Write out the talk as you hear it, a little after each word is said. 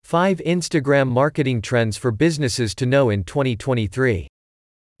5 Instagram marketing trends for businesses to know in 2023.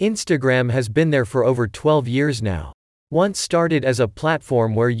 Instagram has been there for over 12 years now. Once started as a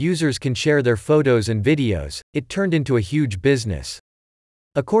platform where users can share their photos and videos, it turned into a huge business.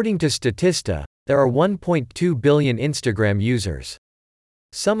 According to Statista, there are 1.2 billion Instagram users.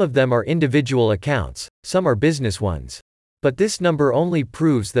 Some of them are individual accounts, some are business ones. But this number only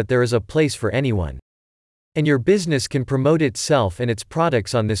proves that there is a place for anyone. And your business can promote itself and its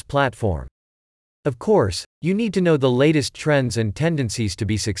products on this platform. Of course, you need to know the latest trends and tendencies to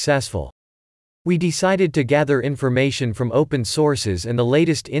be successful. We decided to gather information from open sources and the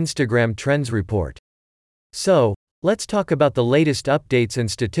latest Instagram Trends report. So, let's talk about the latest updates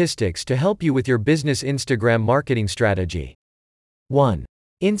and statistics to help you with your business Instagram marketing strategy. 1.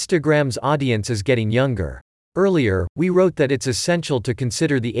 Instagram's audience is getting younger. Earlier, we wrote that it's essential to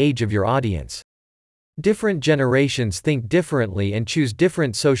consider the age of your audience. Different generations think differently and choose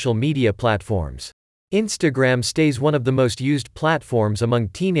different social media platforms. Instagram stays one of the most used platforms among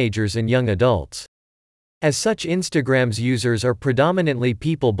teenagers and young adults. As such, Instagram's users are predominantly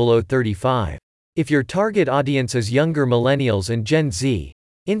people below 35. If your target audience is younger millennials and Gen Z,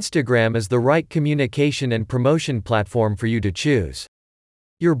 Instagram is the right communication and promotion platform for you to choose.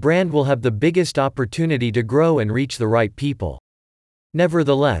 Your brand will have the biggest opportunity to grow and reach the right people.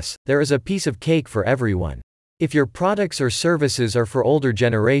 Nevertheless, there is a piece of cake for everyone. If your products or services are for older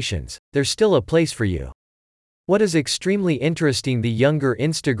generations, there's still a place for you. What is extremely interesting, the younger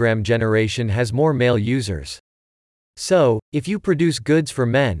Instagram generation has more male users. So, if you produce goods for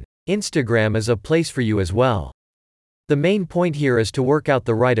men, Instagram is a place for you as well. The main point here is to work out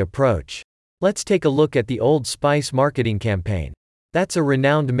the right approach. Let's take a look at the Old Spice marketing campaign. That's a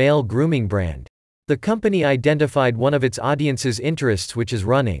renowned male grooming brand. The company identified one of its audience's interests, which is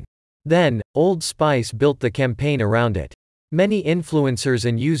running. Then, Old Spice built the campaign around it. Many influencers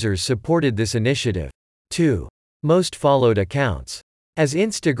and users supported this initiative. 2. Most followed accounts. As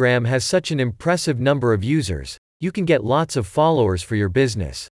Instagram has such an impressive number of users, you can get lots of followers for your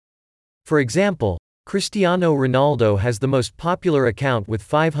business. For example, Cristiano Ronaldo has the most popular account with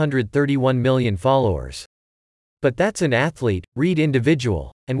 531 million followers. But that's an athlete, read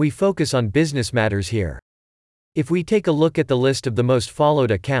individual, and we focus on business matters here. If we take a look at the list of the most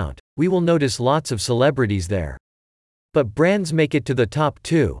followed account, we will notice lots of celebrities there. But brands make it to the top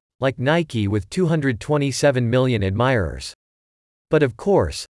 2, like Nike with 227 million admirers. But of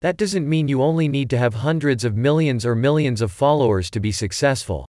course, that doesn't mean you only need to have hundreds of millions or millions of followers to be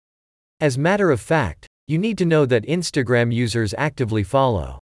successful. As matter of fact, you need to know that Instagram users actively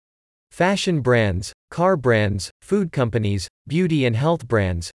follow fashion brands, car brands, food companies, beauty and health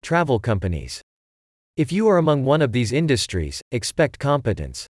brands, travel companies. If you are among one of these industries, expect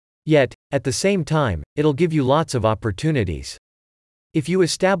competence. Yet, at the same time, it'll give you lots of opportunities. If you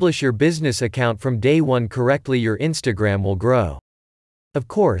establish your business account from day one correctly, your Instagram will grow. Of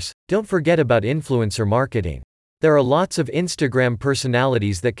course, don't forget about influencer marketing. There are lots of Instagram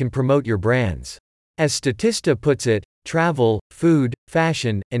personalities that can promote your brands. As Statista puts it, travel, food,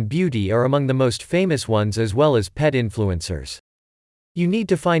 fashion, and beauty are among the most famous ones, as well as pet influencers. You need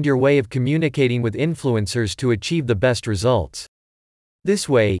to find your way of communicating with influencers to achieve the best results. This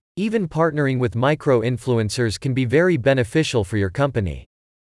way, even partnering with micro-influencers can be very beneficial for your company.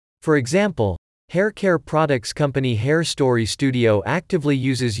 For example, hair care products company Hair Story Studio actively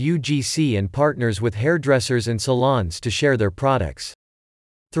uses UGC and partners with hairdressers and salons to share their products.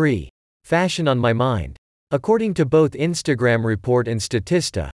 3. Fashion on my mind. According to both Instagram Report and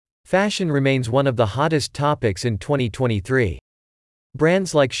Statista, fashion remains one of the hottest topics in 2023.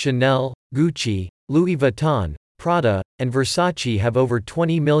 Brands like Chanel, Gucci, Louis Vuitton, Prada, and Versace have over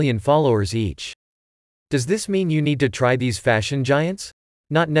 20 million followers each. Does this mean you need to try these fashion giants?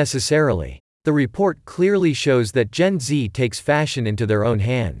 Not necessarily. The report clearly shows that Gen Z takes fashion into their own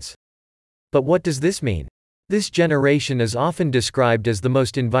hands. But what does this mean? This generation is often described as the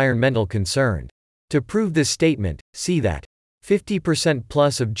most environmental concerned. To prove this statement, see that 50%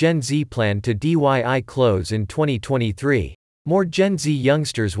 plus of Gen Z plan to DIY clothes in 2023. More Gen Z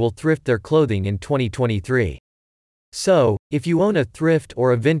youngsters will thrift their clothing in 2023. So, if you own a thrift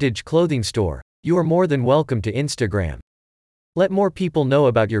or a vintage clothing store, you are more than welcome to Instagram. Let more people know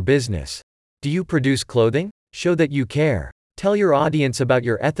about your business. Do you produce clothing? Show that you care. Tell your audience about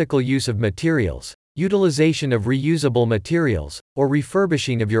your ethical use of materials, utilization of reusable materials, or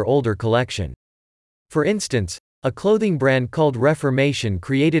refurbishing of your older collection. For instance, a clothing brand called Reformation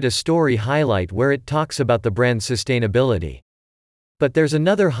created a story highlight where it talks about the brand's sustainability. But there's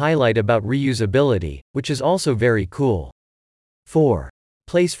another highlight about reusability, which is also very cool. 4.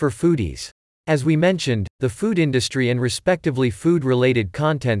 Place for foodies. As we mentioned, the food industry and respectively food-related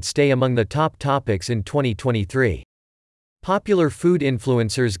content stay among the top topics in 2023. Popular food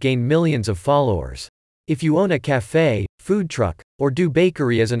influencers gain millions of followers. If you own a cafe, food truck, or do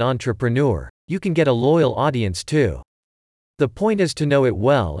bakery as an entrepreneur, you can get a loyal audience too. The point is to know it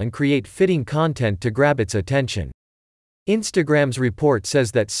well and create fitting content to grab its attention. Instagram's report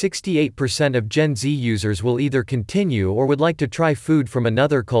says that 68% of Gen Z users will either continue or would like to try food from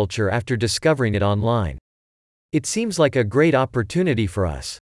another culture after discovering it online. It seems like a great opportunity for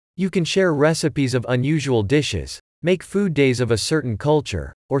us. You can share recipes of unusual dishes, make food days of a certain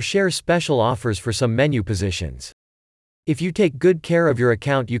culture, or share special offers for some menu positions. If you take good care of your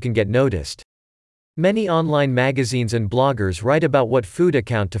account, you can get noticed. Many online magazines and bloggers write about what food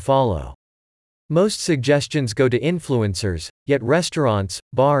account to follow. Most suggestions go to influencers, yet restaurants,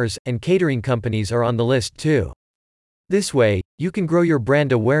 bars, and catering companies are on the list too. This way, you can grow your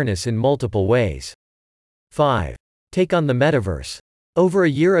brand awareness in multiple ways. 5. Take on the metaverse. Over a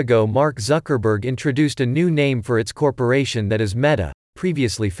year ago, Mark Zuckerberg introduced a new name for its corporation that is Meta,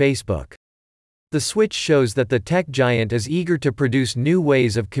 previously Facebook. The switch shows that the tech giant is eager to produce new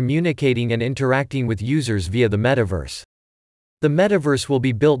ways of communicating and interacting with users via the metaverse. The metaverse will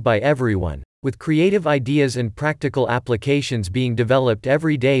be built by everyone, with creative ideas and practical applications being developed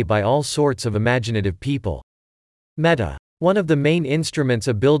every day by all sorts of imaginative people. Meta. One of the main instruments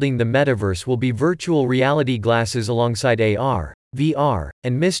of building the metaverse will be virtual reality glasses alongside AR, VR,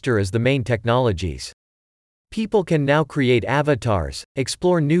 and MR as the main technologies. People can now create avatars,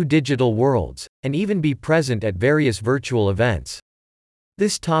 explore new digital worlds, and even be present at various virtual events.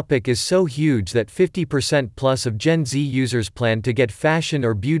 This topic is so huge that 50% plus of Gen Z users plan to get fashion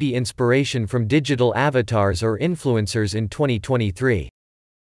or beauty inspiration from digital avatars or influencers in 2023.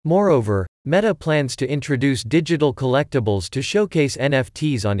 Moreover, Meta plans to introduce digital collectibles to showcase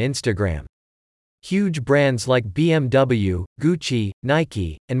NFTs on Instagram. Huge brands like BMW, Gucci,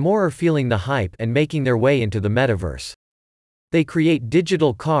 Nike, and more are feeling the hype and making their way into the metaverse. They create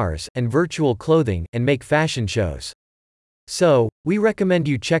digital cars and virtual clothing and make fashion shows. So, we recommend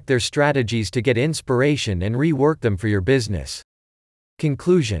you check their strategies to get inspiration and rework them for your business.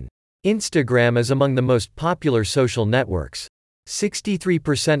 Conclusion. Instagram is among the most popular social networks.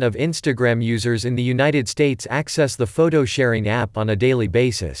 63% of Instagram users in the United States access the photo sharing app on a daily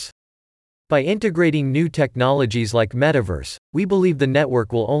basis. By integrating new technologies like Metaverse, we believe the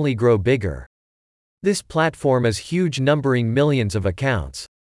network will only grow bigger. This platform is huge, numbering millions of accounts.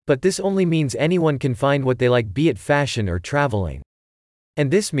 But this only means anyone can find what they like, be it fashion or traveling. And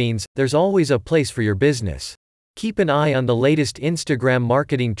this means, there's always a place for your business. Keep an eye on the latest Instagram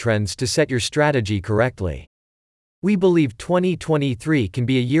marketing trends to set your strategy correctly. We believe 2023 can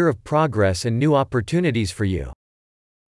be a year of progress and new opportunities for you.